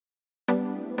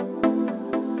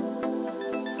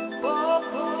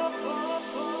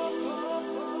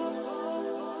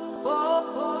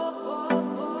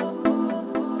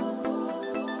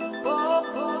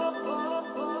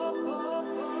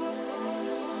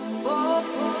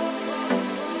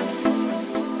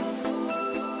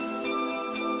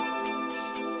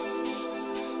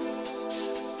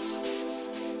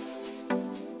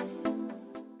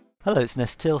Hello, it's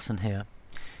Ness Tilson here.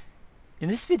 In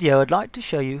this video I'd like to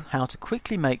show you how to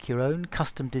quickly make your own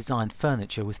custom designed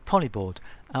furniture with Polyboard,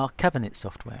 our cabinet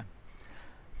software.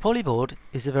 Polyboard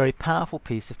is a very powerful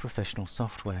piece of professional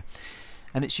software,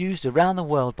 and it's used around the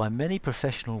world by many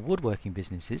professional woodworking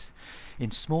businesses,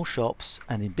 in small shops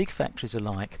and in big factories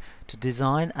alike, to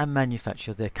design and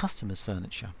manufacture their customers'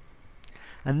 furniture.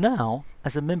 And now,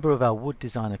 as a member of our wood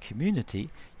designer community,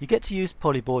 you get to use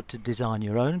Polyboard to design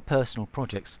your own personal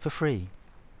projects for free.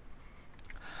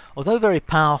 Although very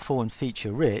powerful and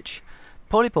feature rich,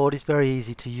 Polyboard is very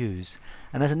easy to use,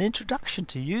 and as an introduction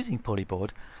to using Polyboard,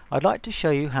 I'd like to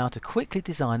show you how to quickly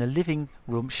design a living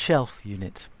room shelf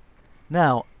unit.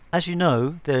 Now, as you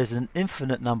know, there is an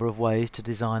infinite number of ways to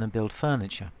design and build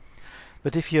furniture.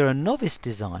 But if you're a novice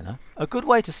designer, a good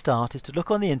way to start is to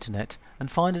look on the internet and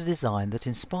find a design that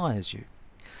inspires you.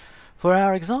 For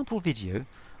our example video,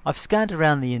 I've scanned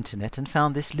around the internet and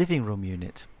found this living room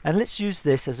unit, and let's use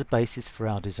this as a basis for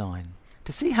our design.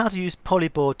 To see how to use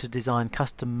Polyboard to design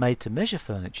custom made-to-measure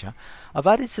furniture, I've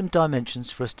added some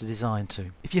dimensions for us to design to.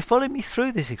 If you follow me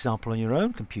through this example on your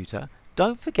own computer,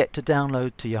 don't forget to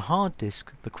download to your hard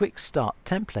disk the quick start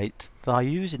template that I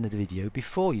use in the video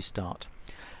before you start.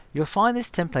 You'll find this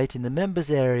template in the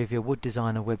members area of your Wood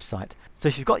Designer website. So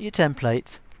if you've got your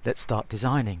template, let's start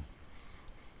designing.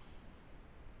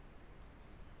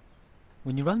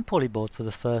 When you run Polyboard for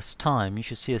the first time, you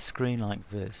should see a screen like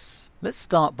this. Let's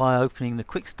start by opening the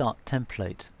quick start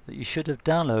template that you should have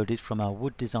downloaded from our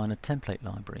Wood Designer template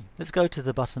library. Let's go to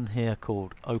the button here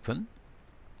called Open.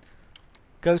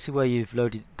 Go to where you've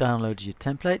downloaded your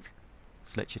template,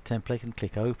 select your template and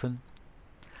click Open.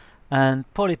 And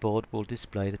Polyboard will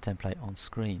display the template on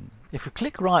screen. If we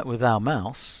click right with our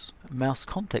mouse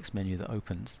context menu that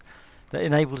opens, that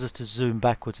enables us to zoom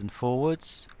backwards and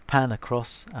forwards, pan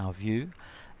across our view,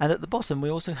 and at the bottom we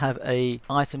also have an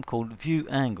item called View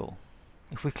Angle.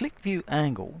 If we click View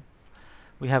Angle,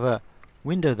 we have a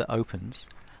window that opens,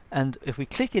 and if we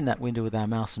click in that window with our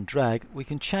mouse and drag, we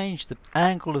can change the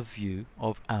angle of view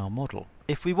of our model.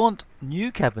 If we want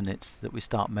new cabinets that we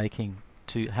start making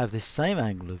to have this same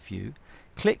angle of view,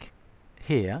 click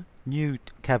here, New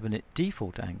Cabinet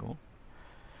Default Angle,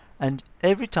 and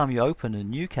every time you open a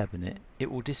new cabinet it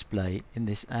will display in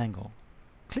this angle.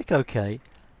 Click OK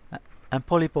and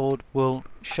Polyboard will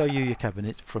show you your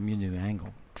cabinet from your new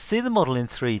angle. To see the model in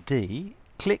 3D,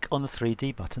 click on the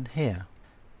 3D button here.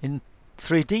 In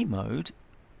 3D mode,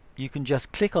 you can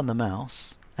just click on the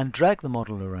mouse and drag the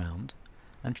model around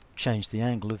and change the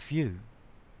angle of view.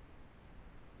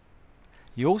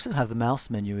 You also have the mouse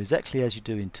menu exactly as you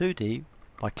do in 2D.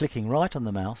 By clicking right on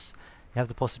the mouse, you have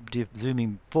the possibility of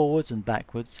zooming forwards and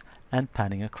backwards and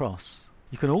panning across.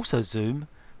 You can also zoom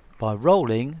by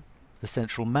rolling the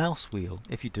central mouse wheel,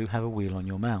 if you do have a wheel on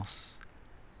your mouse,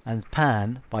 and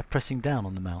pan by pressing down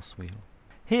on the mouse wheel.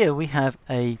 Here we have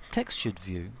a textured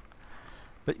view,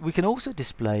 but we can also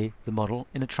display the model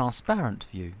in a transparent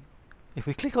view. If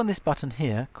we click on this button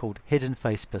here called Hidden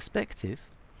Face Perspective,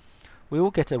 we will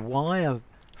get a wire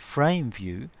frame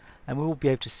view and we will be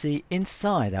able to see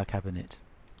inside our cabinet.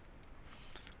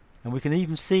 And we can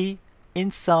even see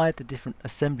inside the different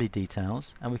assembly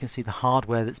details, and we can see the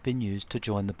hardware that's been used to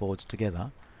join the boards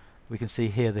together. We can see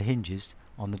here the hinges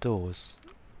on the doors.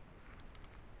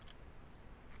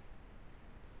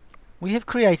 We have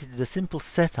created a simple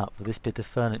setup for this bit of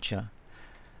furniture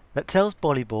that tells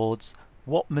Polyboards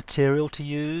what material to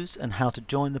use and how to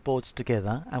join the boards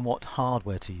together and what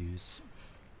hardware to use.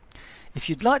 If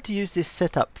you'd like to use this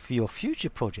setup for your future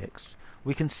projects,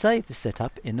 we can save the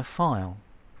setup in a file.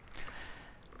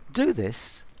 To do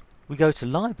this, we go to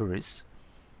Libraries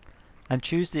and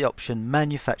choose the option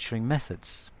Manufacturing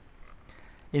Methods.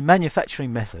 In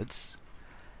Manufacturing Methods,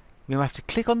 we have to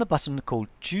click on the button called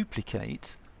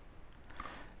Duplicate,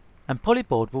 and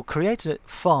Polyboard will create a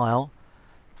file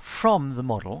from the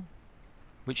model,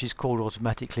 which is called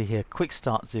automatically here Quick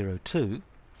Start 02,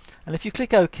 and if you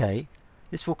click OK,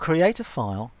 this will create a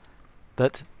file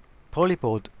that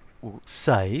Polyboard will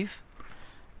save,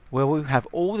 where we have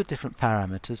all the different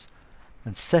parameters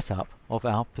and setup of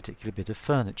our particular bit of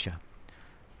furniture.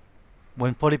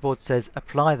 When Polyboard says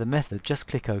apply the method, just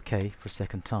click OK for a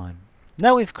second time.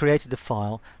 Now we've created a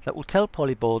file that will tell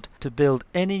Polyboard to build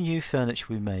any new furniture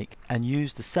we make and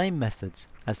use the same methods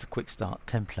as the Quick Start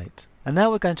template. And now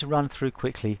we're going to run through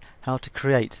quickly how to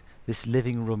create this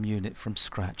living room unit from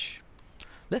scratch.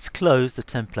 Let's close the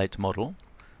template model.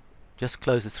 Just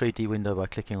close the 3D window by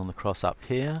clicking on the cross up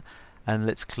here, and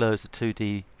let's close the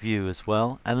 2D view as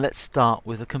well, and let's start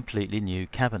with a completely new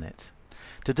cabinet.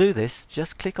 To do this,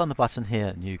 just click on the button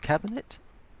here, New Cabinet,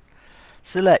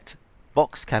 select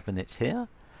Box Cabinet here,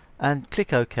 and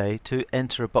click OK to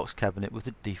enter a box cabinet with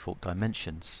the default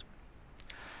dimensions.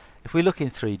 If we look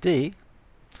in 3D,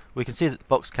 we can see that the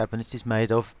box cabinet is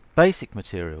made of basic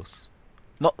materials,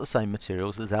 not the same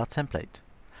materials as our template.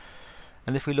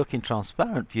 And if we look in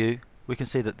transparent view, we can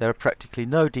see that there are practically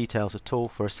no details at all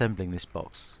for assembling this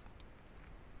box.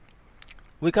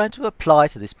 We're going to apply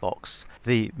to this box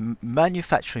the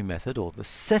manufacturing method, or the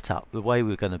setup, the way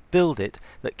we're going to build it,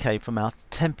 that came from our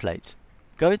template.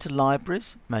 Go into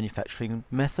Libraries, Manufacturing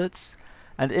Methods,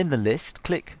 and in the list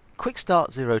click Quick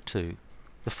Start 02,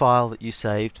 the file that you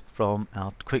saved from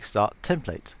our Quick Start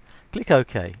template. Click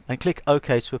OK and click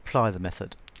OK to apply the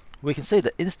method. We can see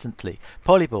that instantly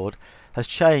Polyboard has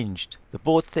changed the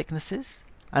board thicknesses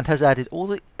and has added all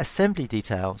the assembly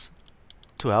details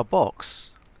to our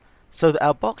box, so that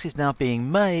our box is now being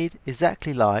made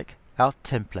exactly like our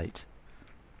template.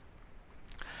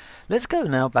 Let's go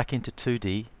now back into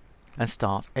 2D and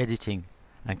start editing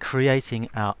and creating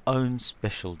our own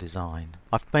special design.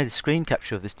 I've made a screen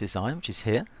capture of this design, which is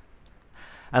here,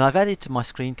 and I've added to my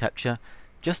screen capture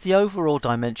just the overall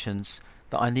dimensions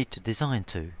that I need to design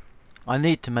to. I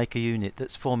need to make a unit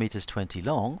that's 4 meters 20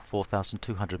 long,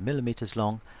 4,200 millimeters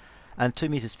long, and 2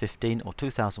 meters 15 or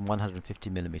 2,150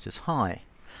 millimeters high.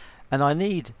 And I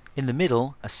need in the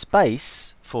middle a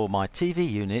space for my TV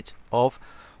unit of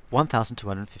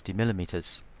 1,250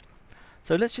 millimeters.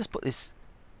 So let's just put this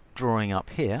drawing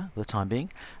up here for the time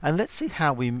being, and let's see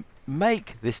how we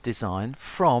make this design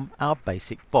from our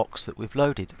basic box that we've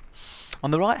loaded.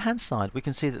 On the right hand side we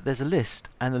can see that there's a list,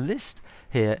 and the list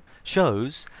here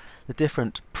shows the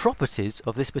different properties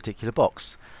of this particular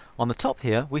box. On the top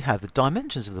here we have the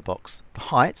dimensions of the box: the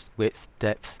height, width,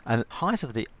 depth, and height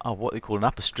of the what we call an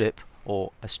upper strip,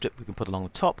 or a strip we can put along the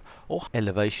top, or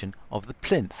elevation of the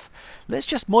plinth. Let's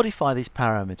just modify these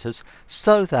parameters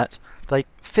so that they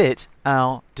fit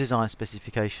our design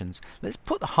specifications. Let's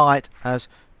put the height as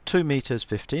 2 meters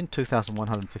 15,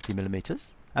 2,150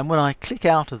 millimeters, and when I click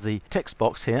out of the text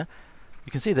box here,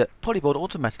 you can see that Polyboard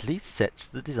automatically sets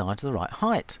the design to the right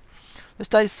height. Let's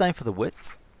do the same for the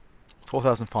width,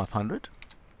 4,500.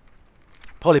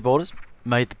 Polyboard has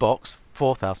made the box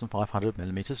 4,500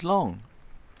 millimeters long.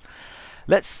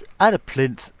 Let's add a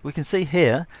plinth. We can see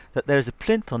here that there is a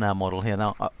plinth on our model here.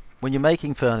 Now, when you're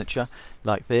making furniture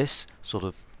like this, sort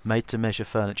of made to measure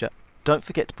furniture, don't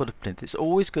forget to put a plinth. It's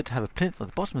always good to have a plinth at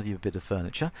the bottom of your bit of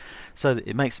furniture, so that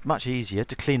it makes it much easier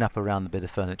to clean up around the bit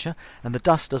of furniture and the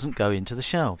dust doesn't go into the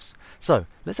shelves. So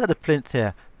let's add a plinth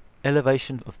here.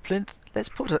 Elevation of plinth. Let's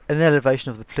put an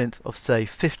elevation of the plinth of, say,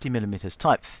 50 millimeters.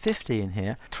 Type 50 in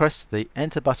here, press the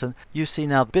enter button. You see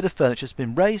now the bit of furniture has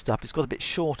been raised up, it's got a bit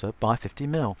shorter by 50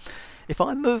 mil. If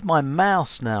I move my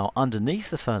mouse now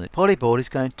underneath the furniture, Polyboard is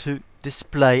going to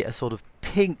display a sort of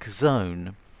pink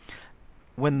zone.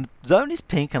 When the zone is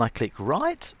pink and I click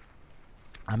right,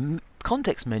 a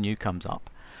context menu comes up,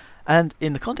 and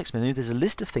in the context menu there's a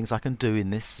list of things I can do in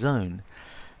this zone.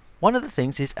 One of the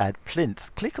things is add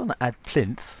plinth. Click on add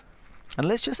plinth, and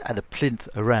let's just add a plinth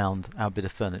around our bit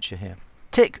of furniture here.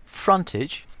 Tick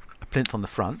frontage, a plinth on the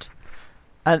front,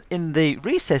 and in the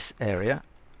recess area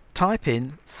type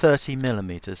in 30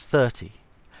 millimeters, 30.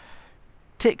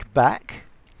 Tick back,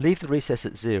 leave the recess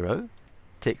at 0,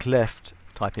 tick left,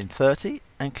 type in 30,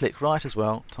 and click right as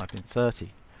well, type in 30.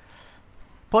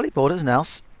 Polyboard has now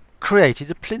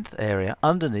created a plinth area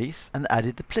underneath and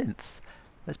added the plinth.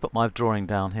 Let's put my drawing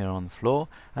down here on the floor,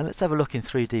 and let's have a look in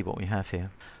 3D what we have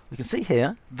here. We can see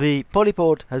here the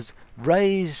Polyboard has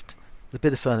raised the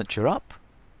bit of furniture up,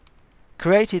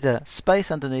 created a space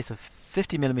underneath of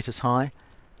 50 millimeters high,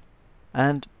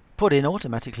 and put in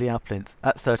automatically our plinth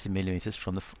at 30 millimeters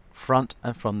from the front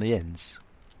and from the ends.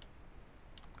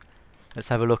 Let's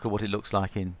have a look at what it looks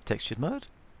like in textured mode.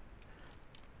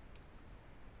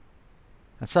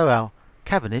 And so our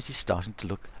cabinet is starting to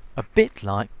look a bit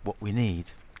like what we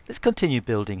need. Let's continue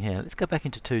building here. Let's go back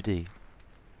into 2D.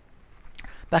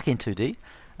 Back in 2D,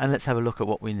 and let's have a look at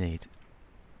what we need.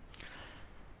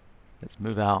 Let's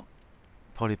move our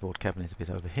Polyboard cabinet a bit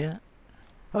over here.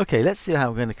 Okay, let's see how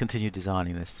we're going to continue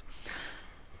designing this.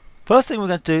 First thing we're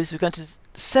going to do is we're going to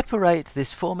separate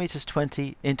this 4 meters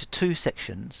 20 into two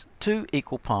sections, two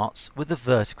equal parts with a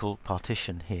vertical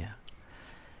partition here.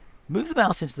 Move the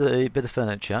mouse into the bit of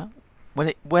furniture.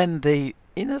 When the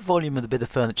inner volume of the bit of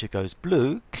furniture goes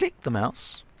blue, click the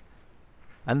mouse,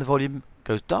 and the volume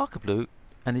goes darker blue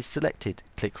and is selected.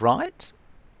 Click right,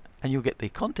 and you'll get the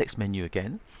context menu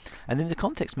again, and in the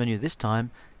context menu this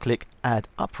time click add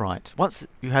upright. Once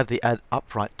you have the add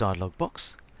upright dialog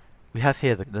box, we have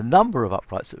here the number of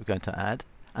uprights that we're going to add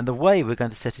and the way we're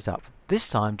going to set it up. This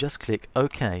time just click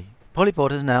OK.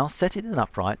 Polyboard has now set it in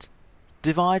upright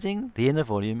dividing the inner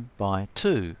volume by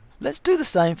 2. Let's do the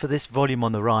same for this volume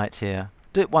on the right here.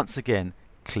 Do it once again.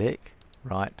 Click,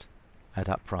 right, add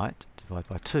upright, divide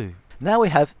by 2. Now we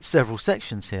have several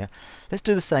sections here. Let's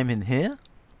do the same in here.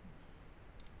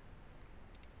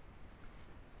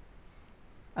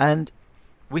 And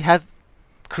we have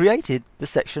created the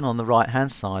section on the right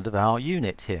hand side of our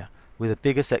unit here, with a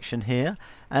bigger section here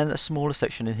and a smaller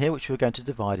section in here which we're going to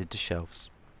divide into shelves.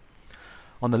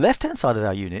 On the left hand side of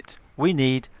our unit we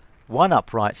need one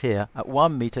upright here at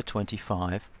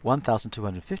 1.25 m,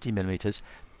 1250 mm, to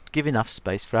give enough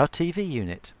space for our TV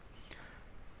unit.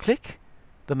 Click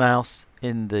the mouse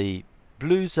in the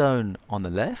blue zone on the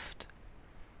left,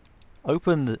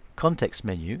 open the context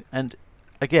menu, and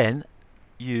again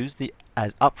use the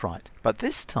add upright, but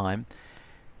this time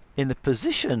in the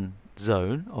position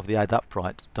zone of the add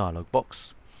upright dialog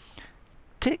box,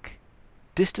 tick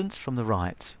distance from the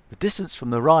right. The distance from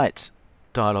the right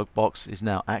dialog box is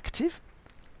now active,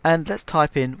 and let's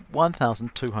type in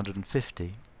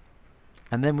 1250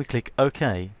 and then we click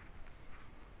OK.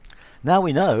 Now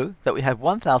we know that we have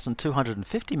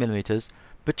 1250 mm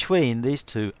between these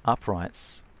two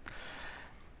uprights.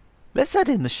 Let's add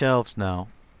in the shelves now.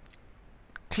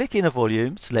 Click in a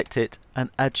volume, select it, and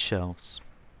add shelves.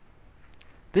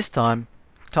 This time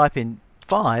type in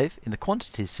 5 in the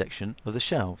quantities section of the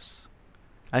shelves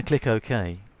and click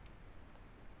OK.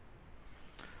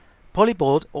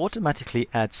 Polyboard automatically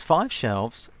adds 5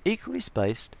 shelves equally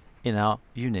spaced in our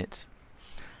unit.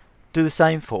 Do the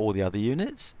same for all the other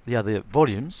units, the other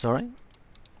volumes, sorry.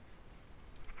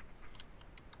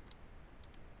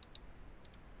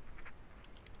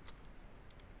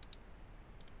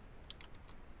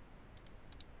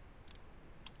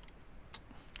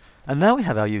 And now we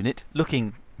have our unit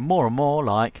looking more and more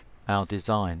like our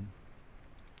design.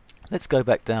 Let's go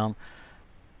back down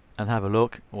and have a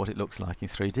look at what it looks like in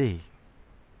 3D.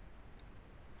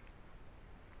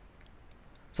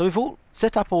 So we've all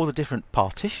set up all the different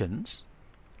partitions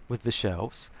with the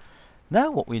shelves.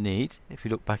 Now what we need, if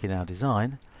you look back in our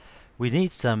design, we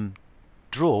need some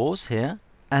drawers here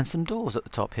and some doors at the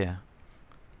top here.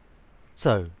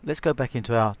 So let's go back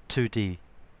into our 2D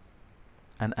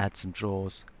and add some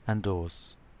drawers and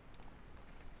doors.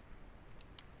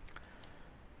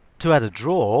 To add a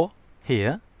drawer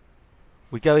here,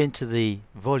 we go into the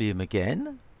volume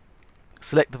again,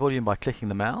 select the volume by clicking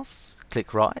the mouse,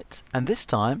 click right, and this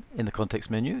time in the context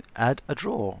menu add a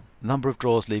drawer. Number of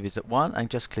drawers, leave it at 1 and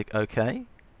just click OK,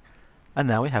 and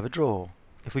now we have a drawer.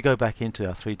 If we go back into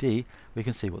our 3D we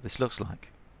can see what this looks like.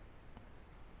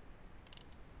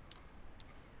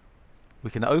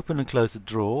 We can open and close the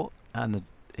drawer and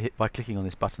by clicking on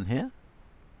this button here,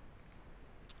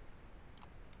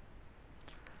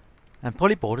 and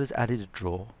Polyboard has added a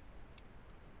drawer.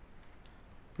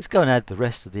 Let's go and add the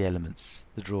rest of the elements,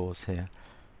 the drawers here.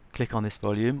 Click on this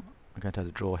volume, I'm going to add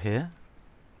a drawer here,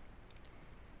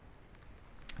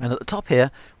 and at the top here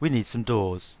we need some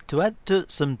doors. To add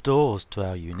some doors to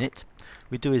our unit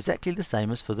we do exactly the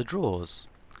same as for the drawers.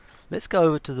 Let's go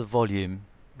over to the volume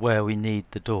where we need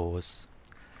the doors.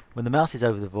 When the mouse is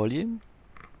over the volume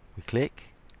we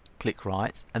click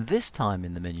right, and this time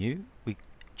in the menu we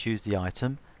choose the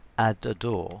item add a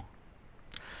door.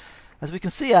 As we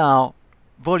can see, our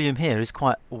volume here is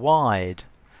quite wide,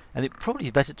 and it's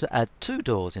probably better to add 2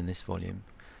 doors in this volume.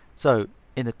 So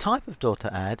in the type of door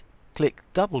to add, click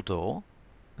double door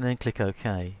and then click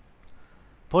OK.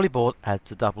 Polyboard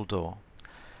adds a double door.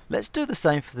 Let's do the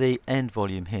same for the end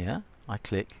volume here. I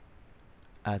click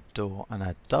add door and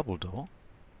add double door,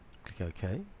 click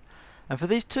OK. And for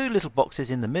these 2 little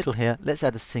boxes in the middle here, let's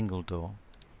add a single door.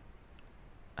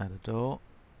 Add a door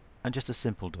and just a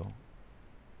simple door.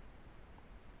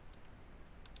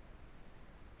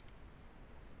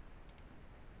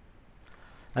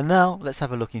 And now let's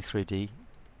have a look in 3D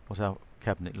what our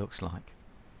cabinet looks like.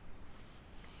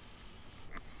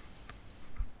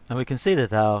 And we can see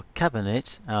that our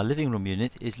cabinet, our living room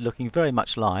unit, is looking very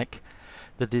much like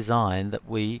the design that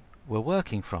we were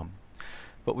working from.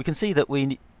 But we can see that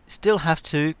we still have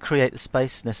to create the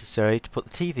space necessary to put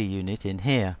the TV unit in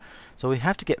here. So we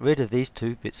have to get rid of these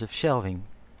 2 bits of shelving.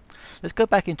 Let's go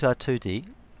back into our 2D.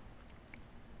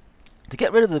 To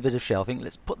get rid of the bit of shelving,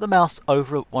 let's put the mouse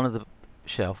over one of the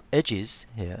shelf edges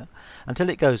here until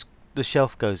the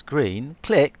shelf goes green.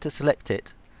 Click to select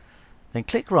it, then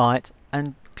click right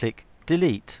and click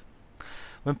delete.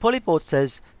 When Polyboard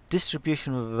says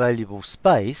distribution of available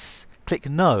space, click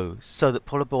no, so that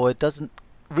Polyboard doesn't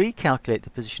recalculate the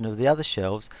position of the other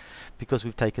shelves because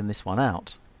we've taken this one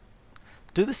out.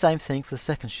 Do the same thing for the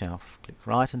second shelf. Click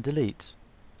right and delete.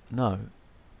 No.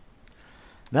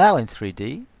 Now in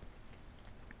 3D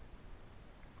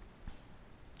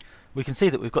we can see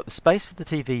that we've got the space for the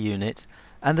TV unit,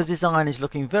 and the design is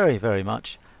looking very, very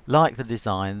much like the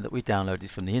design that we downloaded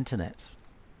from the internet.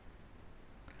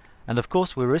 And of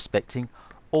course we're respecting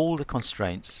all the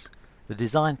constraints, the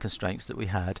design constraints that we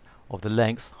had of the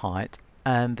length, height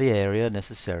and the area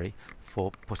necessary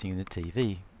for putting in the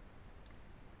TV.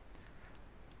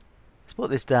 Let's put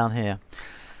this down here.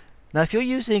 Now if you're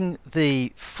using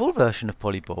the full version of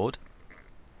Polyboard,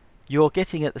 you're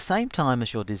getting at the same time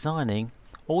as you're designing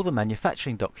all the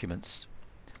manufacturing documents.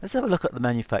 Let's have a look at the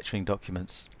manufacturing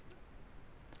documents.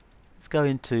 Let's go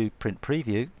into print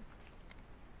preview,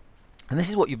 and this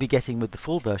is what you'll be getting with the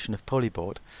full version of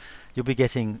Polyboard. You'll be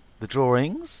getting the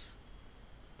drawings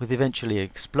with eventually an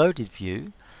exploded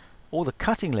view, all the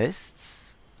cutting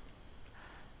lists,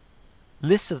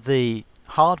 lists of the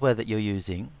hardware that you're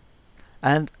using,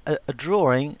 and a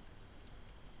drawing,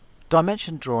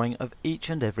 dimension drawing of each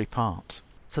and every part.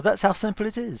 So that's how simple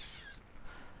it is.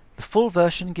 The full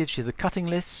version gives you the cutting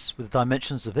lists with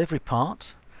dimensions of every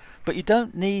part, but you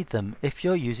don't need them if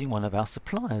you're using one of our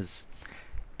suppliers.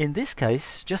 In this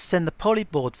case, just send the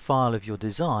Polyboard file of your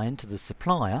design to the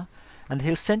supplier and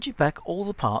he'll send you back all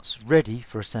the parts ready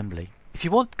for assembly. If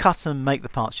you want to cut and make the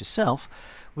parts yourself,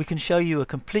 we can show you a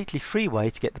completely free way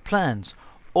to get the plans,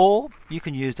 or you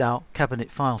can use our cabinet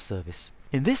file service.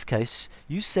 In this case,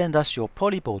 you send us your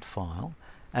Polyboard file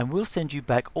and we'll send you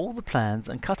back all the plans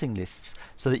and cutting lists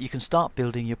so that you can start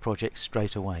building your project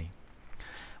straight away.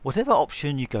 Whatever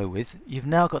option you go with, you've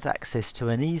now got access to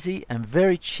an easy and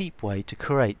very cheap way to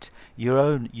create your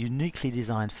own uniquely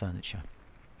designed furniture.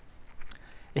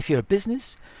 If you're a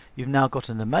business, you've now got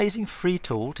an amazing free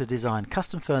tool to design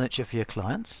custom furniture for your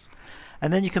clients,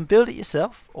 and then you can build it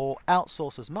yourself or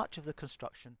outsource as much of the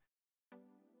construction